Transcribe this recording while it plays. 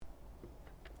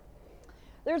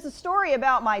There's a story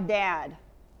about my dad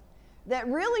that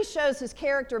really shows his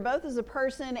character both as a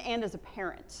person and as a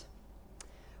parent.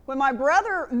 When my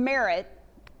brother Merritt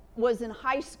was in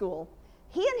high school,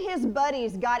 he and his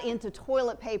buddies got into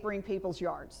toilet papering people's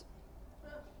yards.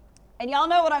 And y'all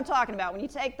know what I'm talking about. When you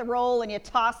take the roll and you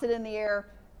toss it in the air,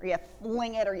 or you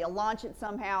fling it, or you launch it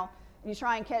somehow, and you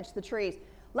try and catch the trees.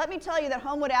 Let me tell you that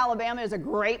Homewood, Alabama is a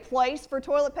great place for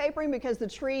toilet papering because the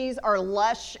trees are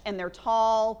lush and they're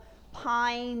tall.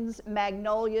 Pines,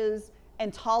 magnolias,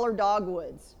 and taller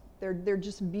dogwoods. They're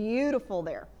just beautiful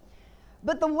there.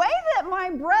 But the way that my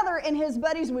brother and his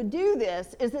buddies would do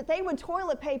this is that they would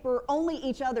toilet paper only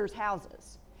each other's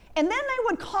houses. And then they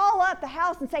would call up the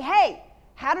house and say, hey,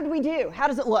 how did we do? How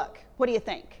does it look? What do you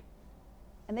think?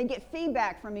 And they'd get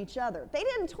feedback from each other. They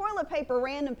didn't toilet paper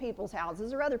random people's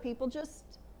houses or other people, just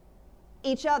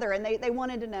each other, and they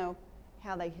wanted to know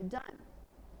how they had done.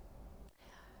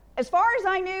 As far as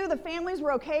I knew, the families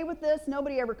were okay with this.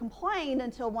 Nobody ever complained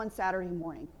until one Saturday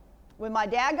morning when my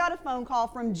dad got a phone call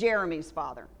from Jeremy's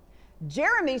father.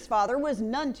 Jeremy's father was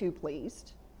none too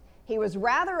pleased. He was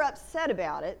rather upset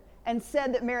about it and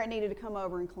said that Merritt needed to come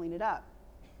over and clean it up.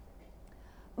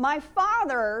 My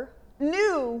father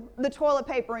knew the toilet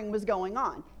papering was going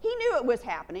on. He knew it was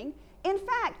happening. In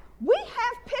fact, we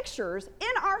have pictures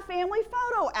in our family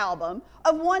photo album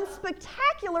of one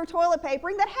spectacular toilet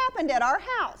papering that happened at our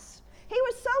house. He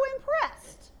was so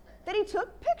impressed that he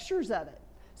took pictures of it.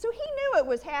 So he knew it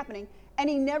was happening, and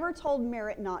he never told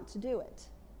Merritt not to do it.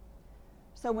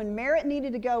 So when Merritt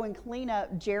needed to go and clean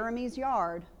up Jeremy's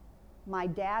yard, my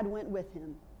dad went with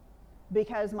him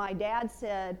because my dad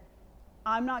said,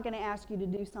 I'm not going to ask you to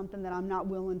do something that I'm not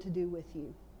willing to do with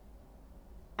you.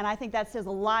 And I think that says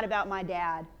a lot about my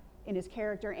dad in his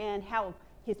character and how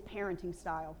his parenting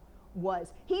style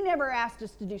was. He never asked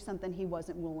us to do something he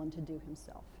wasn't willing to do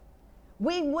himself.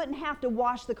 We wouldn't have to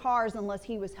wash the cars unless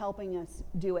he was helping us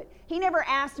do it. He never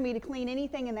asked me to clean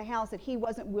anything in the house that he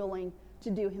wasn't willing to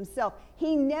do himself.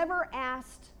 He never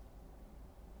asked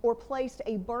or placed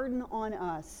a burden on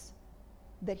us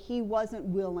that he wasn't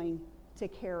willing to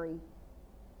carry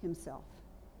himself.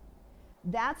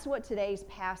 That's what today's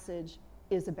passage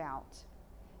is about.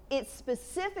 It's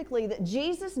specifically that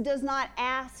Jesus does not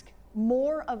ask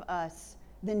more of us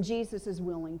than Jesus is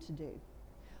willing to do.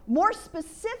 More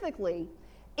specifically,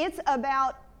 it's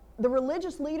about the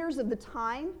religious leaders of the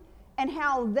time and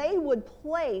how they would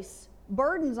place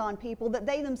burdens on people that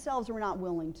they themselves were not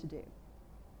willing to do.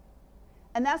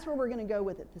 And that's where we're going to go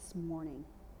with it this morning.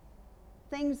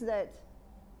 Things that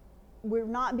we're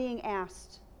not being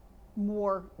asked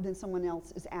more than someone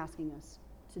else is asking us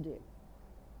to do.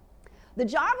 The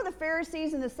job of the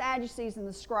Pharisees and the Sadducees and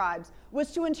the scribes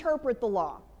was to interpret the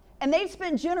law. And they'd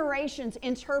spent generations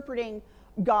interpreting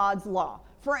God's law.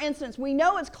 For instance, we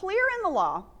know it's clear in the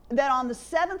law that on the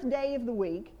seventh day of the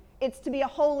week, it's to be a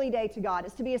holy day to God.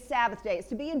 It's to be a Sabbath day. It's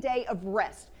to be a day of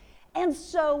rest. And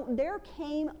so there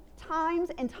came times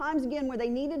and times again where they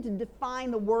needed to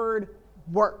define the word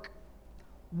work.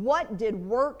 What did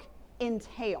work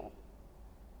entail?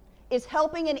 Is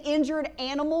helping an injured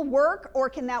animal work, or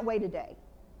can that wait a day?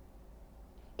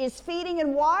 Is feeding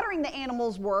and watering the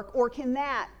animals work, or can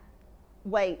that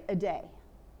wait a day?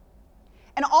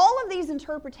 And all of these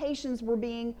interpretations were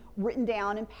being written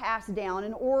down and passed down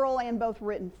in oral and both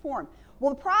written form.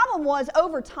 Well, the problem was,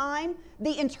 over time,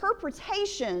 the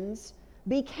interpretations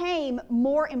became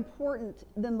more important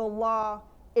than the law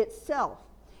itself.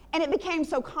 And it became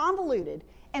so convoluted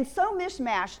and so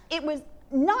mishmashed, it was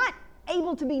not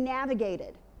able to be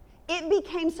navigated. It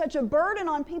became such a burden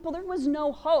on people, there was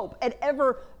no hope at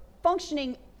ever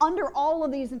functioning under all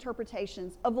of these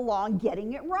interpretations of the law and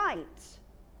getting it right.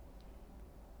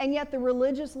 And yet the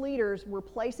religious leaders were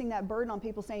placing that burden on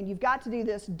people, saying, you've got to do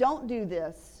this, don't do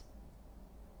this.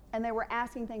 And they were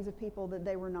asking things of people that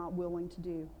they were not willing to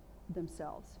do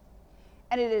themselves.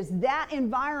 And it is that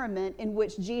environment in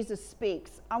which Jesus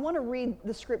speaks. I want to read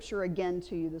the scripture again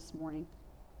to you this morning.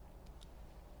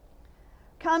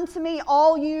 Come to me,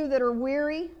 all you that are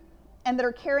weary and that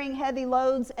are carrying heavy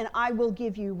loads, and I will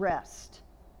give you rest.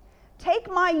 Take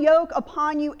my yoke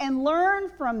upon you and learn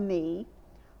from me,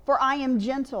 for I am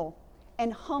gentle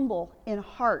and humble in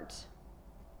heart.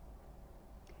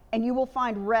 And you will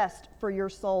find rest for your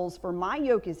souls, for my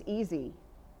yoke is easy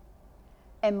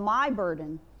and my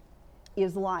burden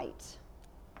is light.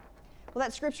 Well,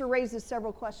 that scripture raises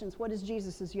several questions. What is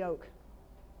Jesus' yoke?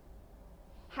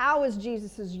 How is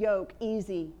Jesus' yoke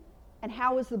easy? And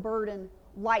how is the burden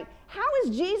light? How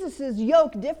is Jesus'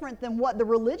 yoke different than what the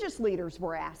religious leaders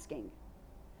were asking?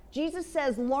 Jesus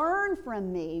says, learn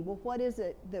from me. Well, what is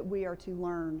it that we are to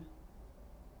learn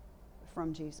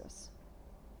from Jesus?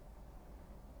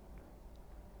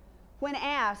 When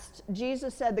asked,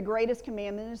 Jesus said, the greatest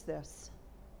commandment is this: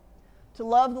 to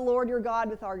love the Lord your God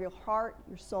with all your heart,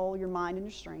 your soul, your mind, and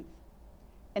your strength,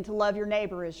 and to love your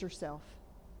neighbor as yourself.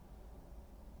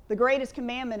 The greatest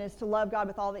commandment is to love God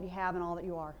with all that you have and all that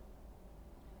you are.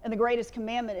 And the greatest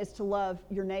commandment is to love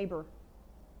your neighbor.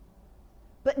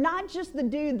 But not just the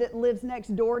dude that lives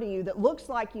next door to you, that looks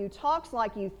like you, talks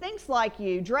like you, thinks like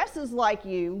you, dresses like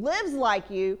you, lives like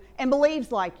you, and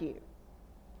believes like you.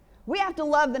 We have to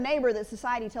love the neighbor that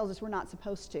society tells us we're not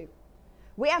supposed to.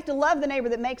 We have to love the neighbor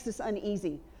that makes us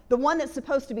uneasy, the one that's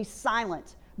supposed to be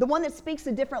silent, the one that speaks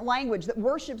a different language, that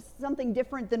worships something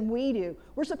different than we do.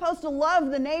 We're supposed to love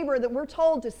the neighbor that we're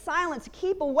told to silence,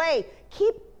 keep away,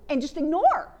 and just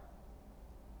ignore.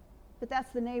 But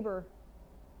that's the neighbor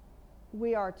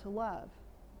we are to love.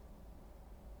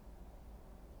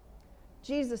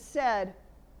 Jesus said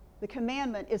the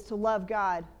commandment is to love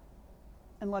God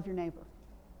and love your neighbor.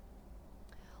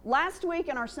 Last week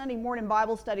in our Sunday morning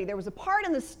Bible study, there was a part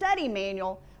in the study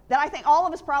manual that I think all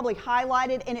of us probably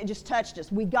highlighted, and it just touched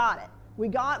us. We got it. We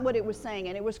got what it was saying.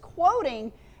 And it was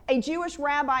quoting a Jewish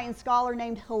rabbi and scholar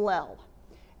named Hillel.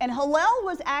 And Hillel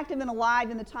was active and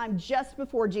alive in the time just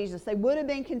before Jesus. They would have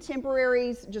been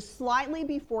contemporaries just slightly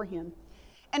before him.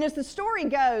 And as the story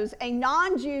goes, a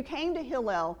non-Jew came to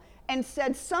Hillel and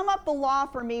said, "Sum up the law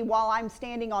for me while I'm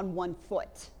standing on one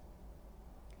foot."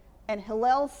 And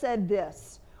Hillel said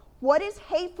this: "What is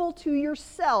hateful to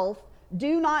yourself,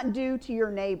 do not do to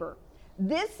your neighbor.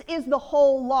 This is the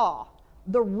whole law.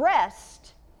 The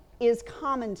rest is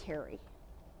commentary."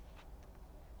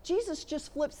 Jesus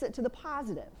just flips it to the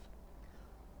positive.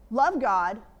 Love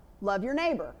God, love your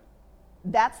neighbor.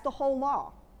 That's the whole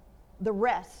law. The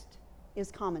rest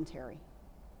is commentary.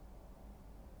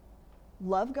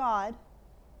 Love God,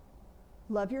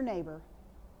 love your neighbor.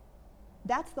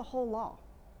 That's the whole law.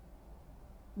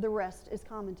 The rest is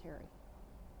commentary.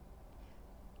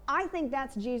 I think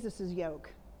that's Jesus'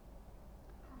 yoke.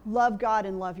 Love God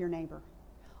and love your neighbor.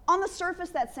 On the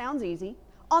surface, that sounds easy.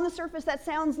 On the surface, that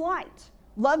sounds light.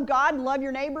 Love God and love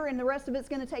your neighbor, and the rest of it's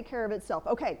going to take care of itself.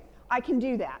 Okay, I can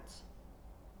do that.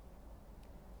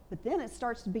 But then it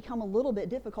starts to become a little bit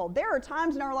difficult. There are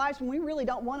times in our lives when we really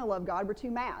don't want to love God. We're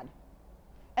too mad.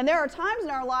 And there are times in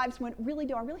our lives when, really,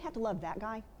 do I really have to love that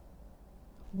guy?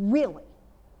 Really?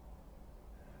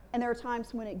 And there are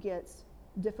times when it gets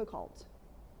difficult.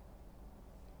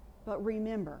 But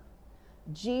remember,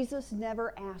 Jesus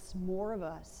never asks more of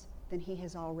us than he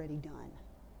has already done.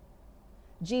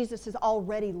 Jesus has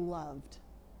already loved.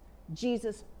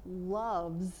 Jesus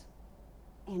loves,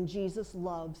 and Jesus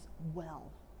loves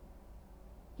well.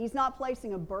 He's not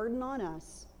placing a burden on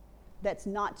us that's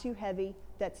not too heavy,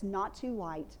 that's not too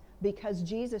light, because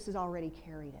Jesus has already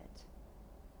carried it.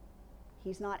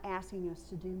 He's not asking us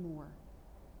to do more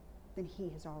than he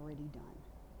has already done.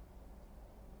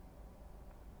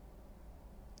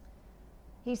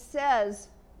 He says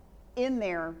in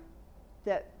there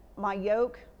that my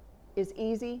yoke is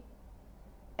easy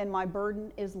and my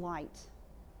burden is light.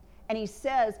 And he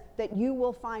says that you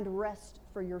will find rest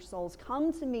for your souls.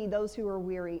 Come to me, those who are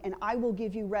weary, and I will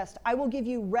give you rest. I will give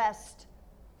you rest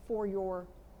for your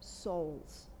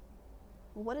souls.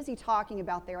 Well, what is he talking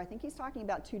about there? I think he's talking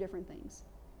about two different things.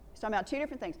 He's talking about two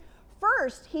different things.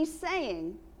 First, he's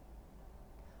saying,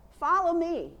 follow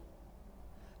me.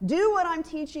 Do what I'm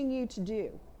teaching you to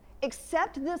do.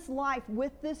 Accept this life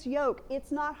with this yoke.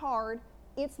 It's not hard.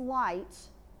 It's light.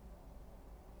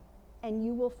 And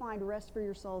you will find rest for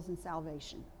your souls in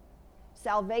salvation.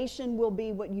 Salvation will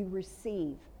be what you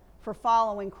receive for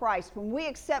following Christ. When we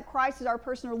accept Christ as our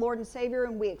personal Lord and Savior,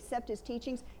 and we accept his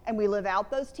teachings, and we live out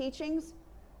those teachings,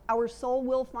 our soul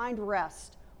will find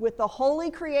rest with the holy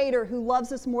Creator who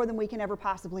loves us more than we can ever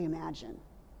possibly imagine.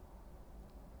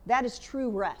 That is true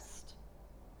rest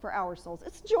for our souls.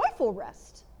 It's joyful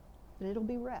rest, but it'll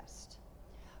be rest.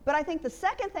 But I think the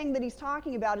second thing that he's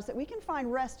talking about is that we can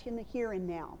find rest in the here and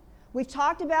now. We've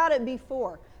talked about it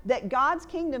before, that God's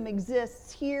kingdom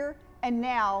exists here and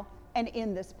now and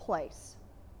in this place.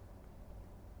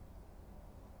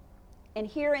 And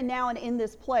here and now and in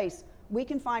this place, we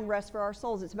can find rest for our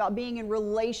souls. It's about being in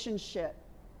relationship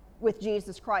with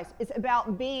Jesus Christ. It's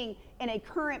about being in a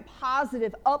current,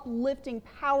 positive, uplifting,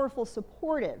 powerful,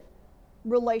 supportive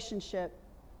relationship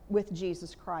with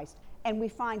Jesus Christ. And we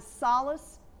find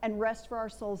solace and rest for our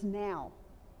souls now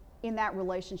in that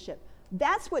relationship.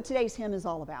 That's what today's hymn is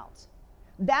all about.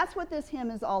 That's what this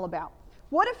hymn is all about.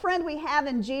 What a Friend We Have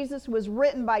in Jesus was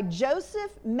written by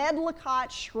Joseph Medlicott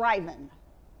Schrijven.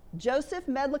 Joseph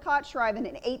Medlicott Schrijven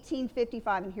in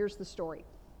 1855, and here's the story.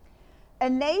 a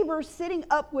neighbor sitting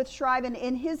up with Shriven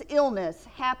in his illness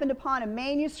happened upon a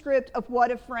manuscript of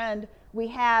What a Friend We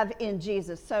Have in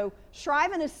Jesus. So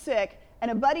Shriven is sick,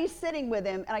 and a buddy's sitting with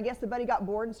him, and I guess the buddy got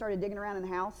bored and started digging around in the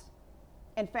house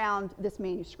and found this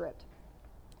manuscript.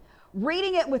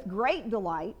 Reading it with great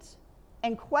delight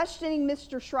and questioning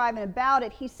Mr. Shriven about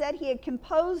it, he said he had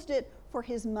composed it for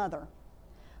his mother,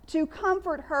 to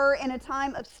comfort her in a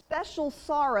time of special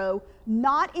sorrow,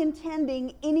 not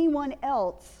intending anyone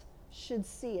else should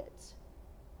see it.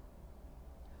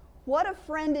 What a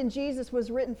Friend in Jesus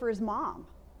was written for his mom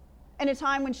in a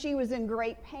time when she was in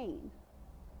great pain.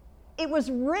 It was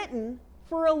written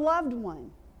for a loved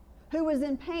one who was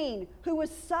in pain, who was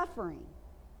suffering.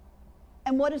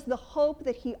 And what is the hope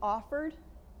that he offered?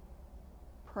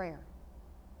 Prayer.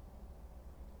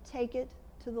 Take it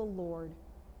to the Lord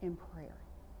in prayer.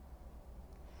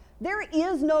 There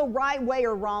is no right way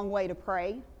or wrong way to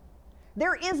pray.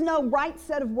 There is no right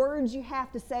set of words you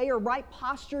have to say, or right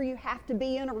posture you have to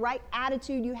be in, or right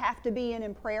attitude you have to be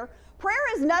in prayer.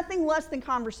 Prayer is nothing less than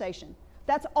conversation.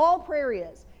 That's all prayer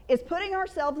is. It's putting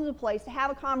ourselves in a place to have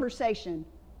a conversation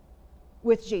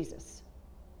with Jesus.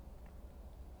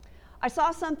 I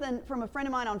saw something from a friend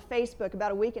of mine on Facebook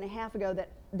about a week and a half ago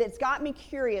that's got me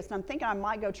curious, and I'm thinking I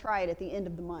might go try it at the end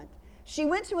of the month. She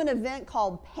went to an event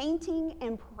called Painting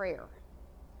and Prayer,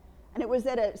 and it was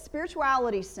at a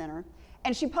spirituality center,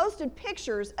 and she posted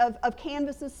pictures of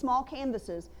canvases, small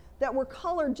canvases, that were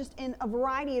colored just in a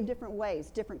variety of different ways,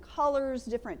 different colors,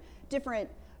 different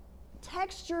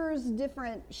textures,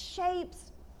 different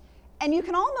shapes, and you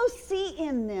can almost see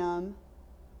in them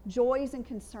joys and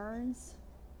concerns,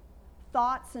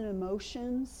 thoughts and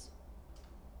emotions,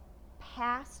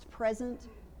 past, present,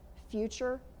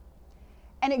 future.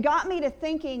 And it got me to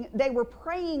thinking they were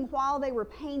praying while they were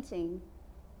painting,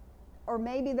 or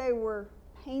maybe they were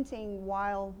painting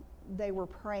while they were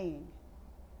praying.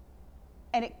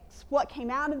 And it's what came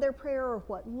out of their prayer or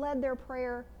what led their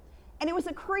prayer. And it was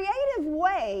a creative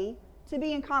way to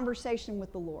be in conversation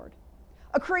with the Lord.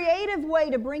 A creative way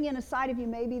to bring in a side of you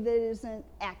maybe that isn't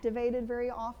activated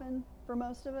very often for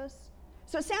most of us.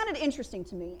 So it sounded interesting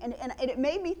to me, and it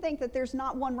made me think that there's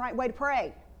not one right way to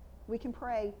pray. We can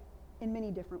pray in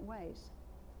many different ways.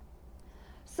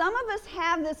 Some of us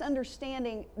have this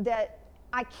understanding that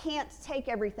I can't take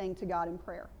everything to God in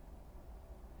prayer.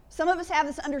 Some of us have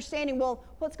this understanding, well,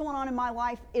 what's going on in my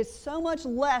life is so much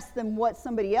less than what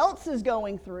somebody else is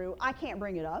going through, I can't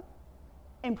bring it up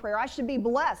in prayer. I should be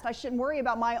blessed. I shouldn't worry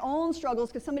about my own struggles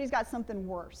because somebody's got something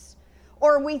worse.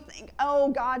 Or we think,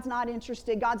 oh, God's not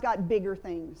interested. God's got bigger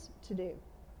things to do.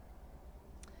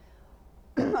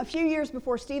 A few years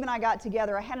before Steve and I got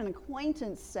together, I had an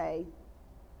acquaintance say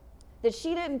that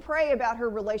she didn't pray about her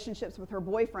relationships with her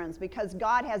boyfriends because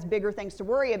God has bigger things to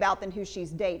worry about than who she's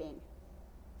dating.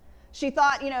 She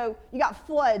thought, you got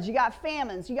floods, you got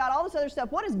famines, you got all this other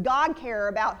stuff. What does God care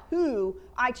about who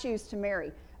I choose to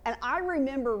marry? And I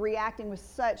remember reacting with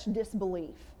such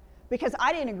disbelief because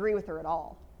I didn't agree with her at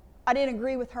all. I didn't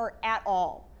agree with her at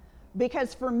all.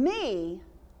 Because for me,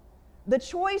 the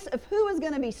choice of who is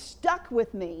going to be stuck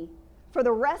with me for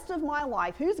the rest of my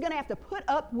life, who's going to have to put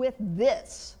up with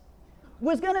this,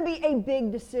 was going to be a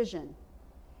big decision.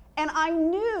 And I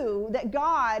knew that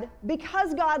God,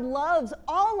 because God loves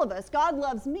all of us, God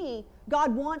loves me,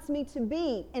 God wants me to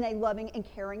be in a loving and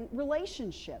caring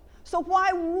relationship. So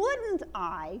why wouldn't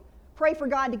I pray for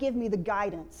God to give me the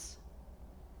guidance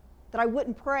that I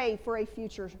wouldn't pray for a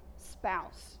future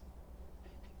spouse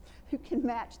who can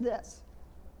match this?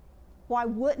 Why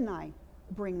wouldn't I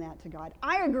bring that to God?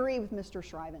 I agree with Mr.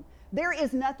 Shriven. There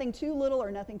is nothing too little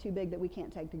or nothing too big that we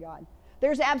can't take to God.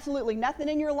 There's absolutely nothing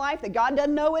in your life that God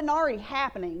doesn't know isn't already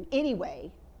happening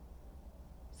anyway.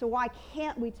 So why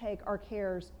can't we take our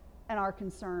cares and our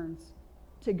concerns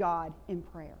to God in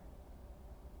prayer?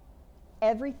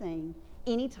 Everything,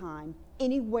 anytime,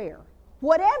 anywhere,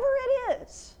 whatever it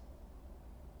is,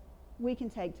 we can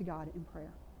take to God in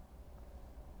prayer.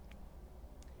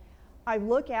 I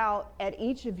look out at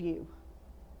each of you,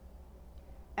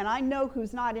 and I know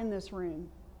who's not in this room,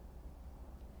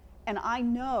 and I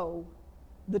know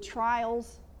the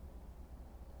trials,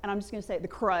 and I'm just going to say it, the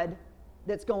crud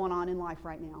that's going on in life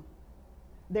right now.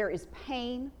 There is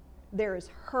pain, there is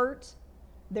hurt,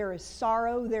 there is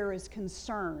sorrow, there is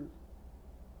concern.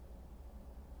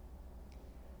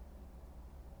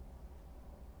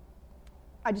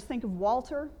 I just think of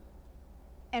Walter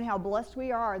and how blessed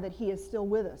we are that he is still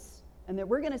with us, and that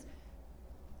we're going to.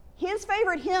 His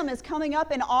favorite hymn is coming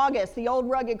up in August, the Old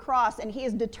Rugged Cross, and he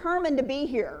is determined to be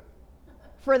here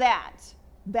for that.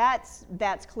 That's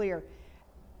clear.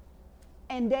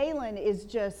 And Dalen is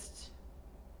just,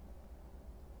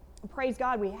 Praise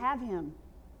God, we have him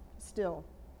still.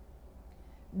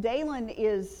 Dalen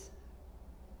his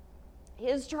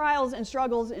trials and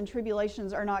struggles and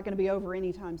tribulations are not going to be over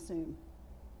anytime soon.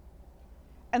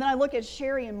 And then I look at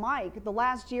Sherry and Mike, the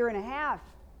last year and a half.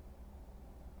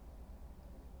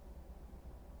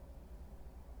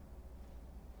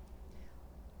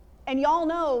 And y'all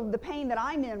know the pain that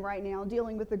I'm in right now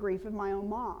dealing with the grief of my own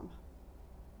mom.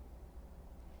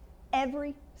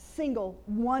 Every single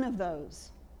one of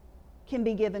those can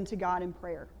be given to God in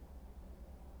prayer.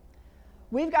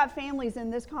 We've got families in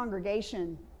this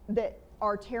congregation that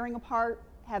are tearing apart,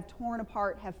 have torn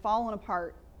apart, have fallen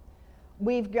apart.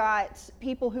 We've got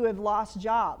people who have lost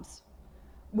jobs.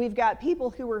 We've got people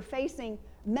who are facing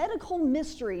medical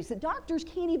mysteries that doctors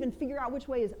can't even figure out which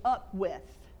way is up with.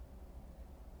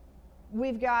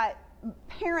 We've got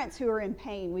parents who are in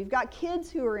pain. We've got kids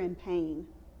who are in pain.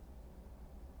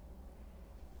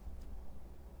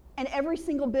 And every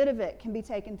single bit of it can be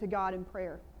taken to God in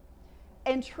prayer.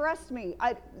 And trust me,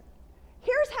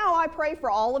 here's how I pray for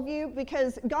all of you,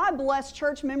 because God bless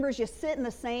church members, you sit in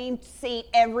the same seat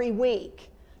every week.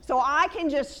 So I can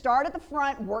just start at the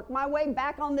front, work my way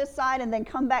back on this side, and then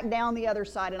come back down the other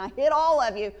side. And I hit all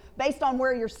of you based on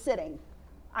where you're sitting.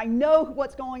 I know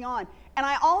what's going on. And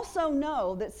I also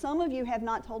know that some of you have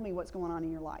not told me what's going on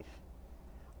in your life.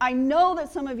 I know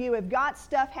that some of you have got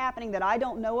stuff happening that I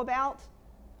don't know about.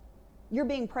 You're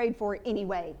being prayed for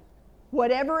anyway.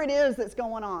 Whatever it is that's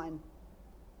going on,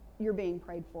 you're being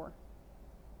prayed for.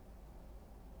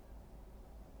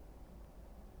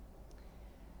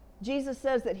 Jesus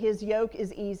says that his yoke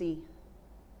is easy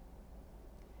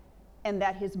and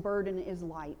that his burden is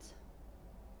light.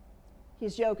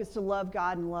 His yoke is to love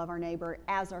God and love our neighbor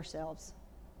as ourselves.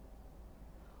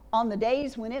 On the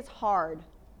days when it's hard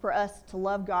for us to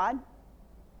love God,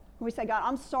 when we say, God,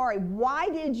 I'm sorry, why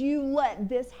did you let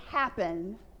this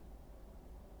happen?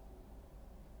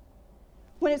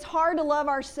 When it's hard to love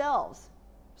ourselves,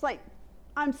 it's like,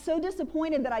 I'm so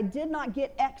disappointed that I did not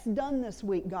get X done this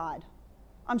week, God.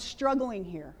 I'm struggling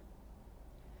here.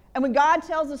 And when God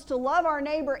tells us to love our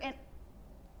neighbor, and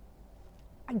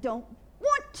I don't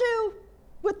want to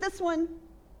with this one,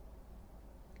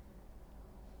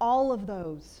 all of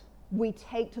those we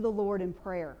take to the Lord in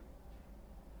prayer.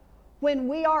 When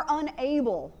we are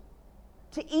unable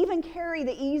to even carry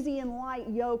the easy and light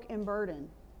yoke and burden,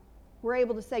 we're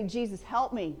able to say, Jesus,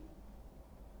 help me.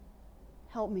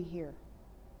 Help me here.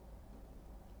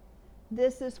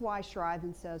 This is why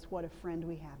Shriven says, what a friend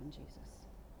we have in Jesus.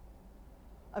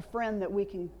 A friend that we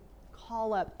can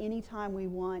call up anytime we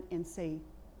want and say,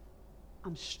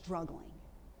 I'm struggling.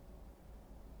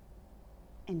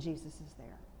 And Jesus is there.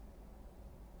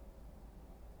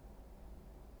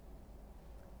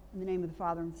 In the name of the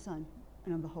Father, and the Son,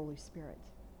 and of the Holy Spirit.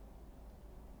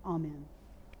 Amen.